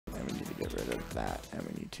get rid of that, and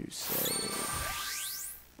we need to save.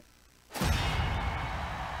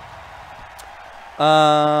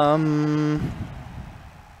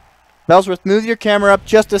 Bellsworth, move your camera up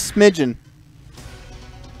just a smidgen.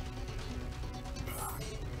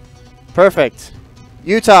 Perfect.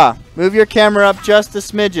 Utah, move your camera up just a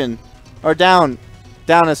smidgen. Or down.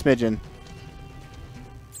 Down a smidgen.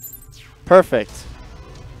 Perfect.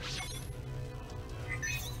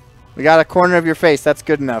 We got a corner of your face. That's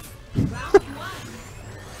good enough.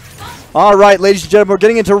 All right, ladies and gentlemen, we're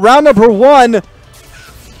getting into round number 1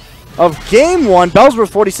 of game 1.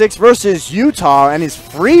 bellsworth46 versus Utah and his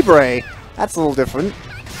Libre. That's a little different.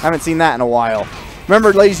 Haven't seen that in a while.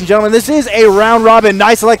 Remember, ladies and gentlemen, this is a round robin.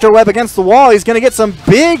 Nice electro web against the wall. He's going to get some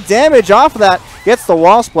big damage off of that. Gets the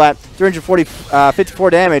wall splat. 54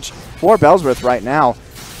 damage for Bellsworth right now.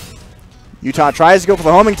 Utah tries to go for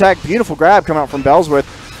the homing attack. Beautiful grab coming out from Bellsworth.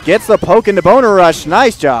 Gets the poke into boner rush.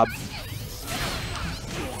 Nice job.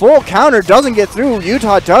 Full counter doesn't get through.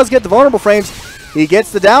 Utah does get the vulnerable frames. He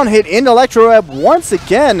gets the down hit into electro web once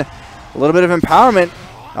again. A little bit of empowerment.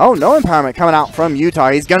 Oh, no empowerment coming out from Utah.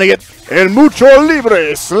 He's going to get El Mucho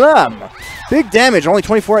Libre Slam. Big damage. Only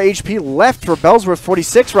 24 HP left for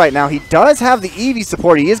bellsworth46 right now. He does have the Eevee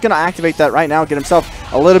support. He is going to activate that right now, get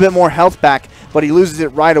himself a little bit more health back, but he loses it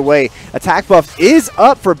right away. Attack buff is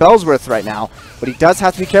up for Bellsworth right now, but he does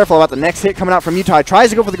have to be careful about the next hit coming out from Utah. He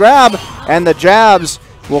tries to go for the grab, and the jabs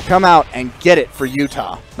will come out and get it for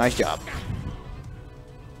Utah. Nice job.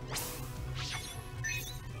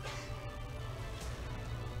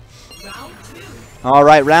 All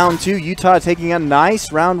right, round 2. Utah taking a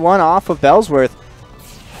nice round 1 off of Bellsworth.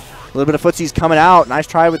 A little bit of footsies coming out. Nice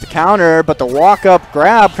try with the counter, but the walk-up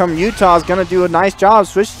grab from Utah is going to do a nice job.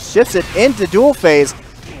 Shifts it into dual phase.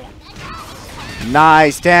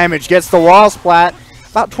 Nice damage. Gets the wall splat.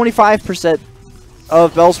 About 25%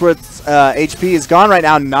 of Bellsworth's HP is gone right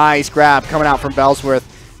now. Nice grab coming out from Bellsworth.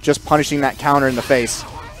 Just punishing that counter in the face.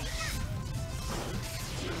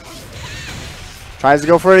 Tries to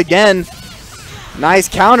go for it again. Nice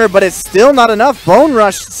counter, but it's still not enough. Bone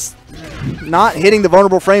Rush not hitting the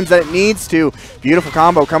vulnerable frames that it needs to. Beautiful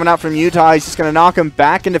combo coming out from Utah. He's just going to knock him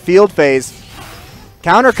back into field phase.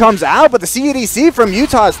 Counter comes out, but the CADC from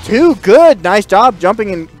Utah is too good. Nice job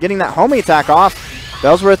jumping and getting that homing attack off.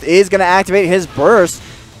 Bellsworth is going to activate his burst.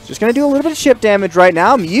 Just going to do a little bit of chip damage right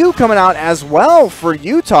now. Mew coming out as well for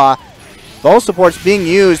Utah. Both supports being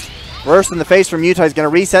used. Burst in the face from Utah. He's going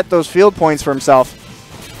to reset those field points for himself.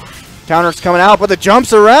 Counter's coming out, but the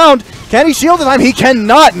jumps around. Can he shield this time? He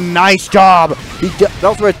cannot. Nice job.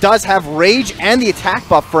 Bellsworth does have rage and the attack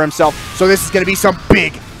buff for himself, so this is going to be some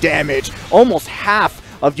big damage. Almost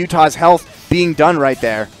half of Utah's health being done right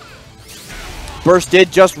there. Burst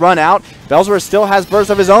did just run out. Bellsworth still has burst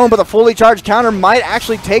of his own, but the fully charged counter might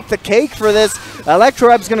actually take the cake for this. Electro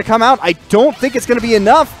Web's going to come out. I don't think it's going to be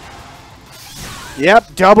enough.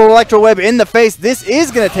 Yep, double Electro Web in the face. This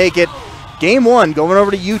is going to take it. Game 1 going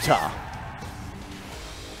over to Utah.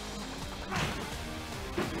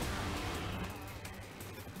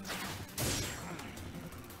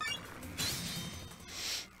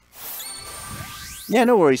 Yeah,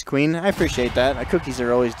 no worries, Queen. I appreciate that. My cookies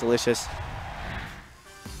are always delicious.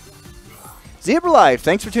 Zebra Life,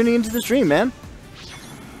 thanks for tuning into the stream, man.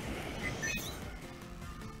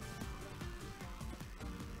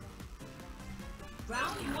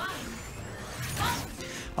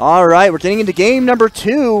 All right, we're getting into game number 2.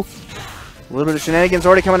 A little bit of shenanigans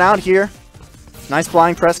already coming out here. Nice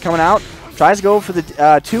flying press coming out. Tries to go for the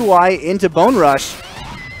 2Y into Bone Rush.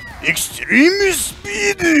 Extreme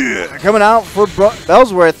speed coming out for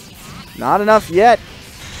Bellsworth. Not enough yet.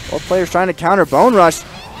 Both players trying to counter Bone Rush.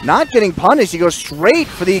 Not getting punished. He goes straight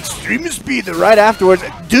for the extreme speed right afterwards.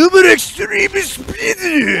 Double extreme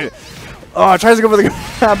speed. Oh, tries to go for the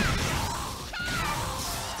grab.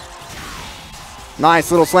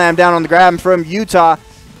 Nice little slam down on the grab from Utah.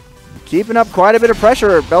 Keeping up quite a bit of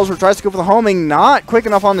pressure. Bellsworth tries to go for the homing. Not quick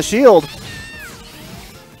enough on the shield.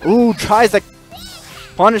 Ooh, tries to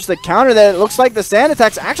punish the counter that it looks like the sand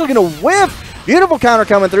attack's actually going to whiff. Beautiful counter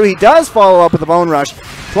coming through. He does follow up with the Bone Rush.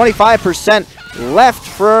 25% left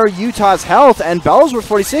for Utah's health, and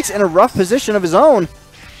bellsworth46 in a rough position of his own.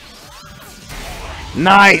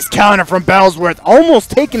 Nice counter from Bellsworth,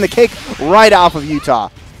 almost taking the cake right off of Utah.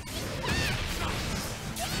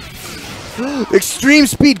 Extreme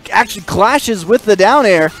speed actually clashes with the down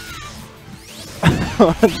air.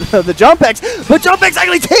 The jump X, but jump X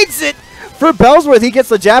actually takes it for Bellsworth. He gets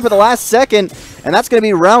the jab at the last second, and that's going to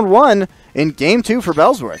be round 1 in game 2 for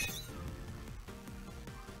Bellsworth.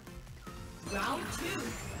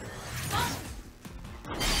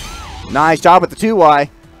 Nice job with the 2Y.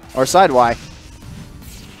 or side Y.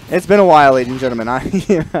 It's been a while, ladies and gentlemen. I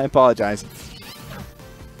apologize.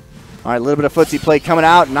 All right, a little bit of footsie play coming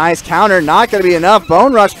out. Nice counter. Not going to be enough.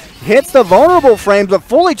 Bone Rush hits the vulnerable frames, but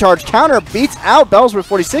fully charged counter beats out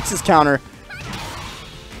bellsworth46's counter.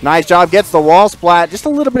 Nice job. Gets the wall splat. Just a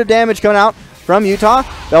little bit of damage coming out from Utah.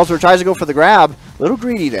 bellsworth tries to go for the grab. A little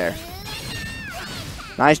greedy there.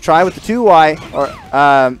 Nice try with the 2Y,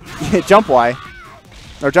 or jump Y,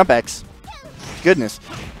 or jump X. Goodness.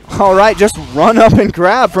 All right, just run up and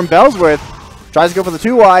grab from bellsworth. Tries to go for the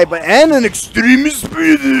 2Y, but and an extreme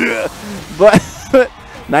speed. But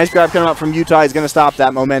nice grab coming out from Utah. He's going to stop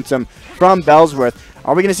that momentum from bellsworth.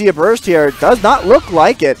 Are we going to see a burst here? It does not look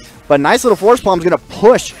like it, but nice little force palm is going to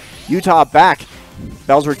push Utah back.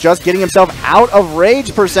 bellsworth just getting himself out of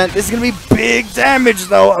rage percent. This is going to be big damage,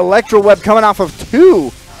 though. Electro Web coming off of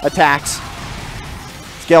 2 attacks.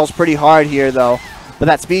 Scales pretty hard here, though. But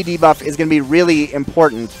that speed debuff is going to be really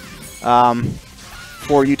important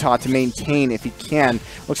for Utah to maintain if he can.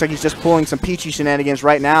 Looks like he's just pulling some peachy shenanigans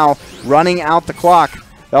right now, running out the clock.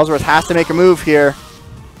 bellsworth has to make a move here.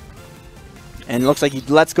 And it looks like he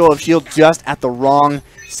lets go of shield just at the wrong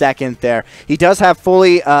second there. He does have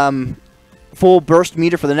full burst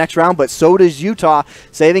meter for the next round, but so does Utah,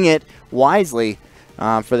 saving it wisely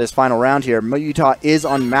for this final round here. Utah is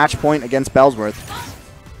on match point against bellsworth.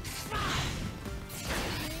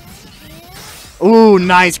 Ooh,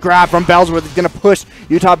 nice grab from bellsworth. He's going to push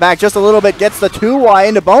Utah back just a little bit. Gets the 2Y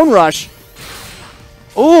into Bone Rush.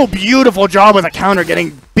 Ooh, beautiful job with a counter,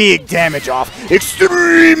 getting big damage off.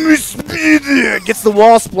 Extreme speed. Gets the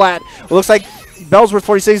wall splat. It looks like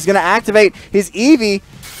bellsworth46 is going to activate his Eevee.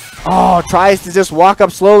 Oh, tries to just walk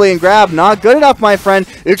up slowly and grab. Not good enough, my friend.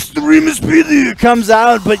 Extreme speed comes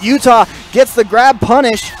out, but Utah gets the grab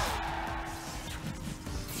punish.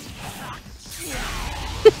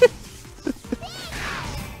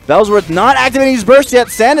 bellsworth not activating his burst yet.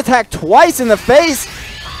 Sand attack twice in the face.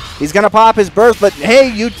 He's going to pop his burst, but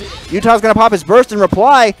hey, Utah's going to pop his burst in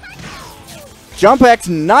reply. Jump X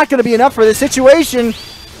not going to be enough for this situation.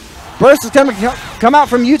 Burst is going to come out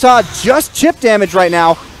from Utah. Just chip damage right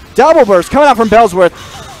now. Double burst coming out from bellsworth.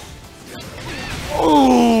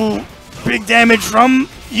 Ooh, big damage from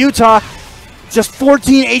Utah. Just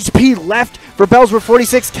 14 HP left for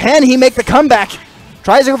bellsworth46. Can he make the comeback?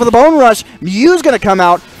 Tries to go for the Bone Rush. Mew's going to come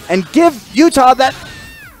out and give Utah that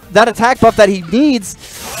attack buff that he needs.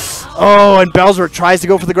 Oh, and bellsworth tries to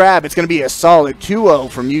go for the grab. It's going to be a solid 2-0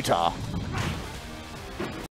 from Utah.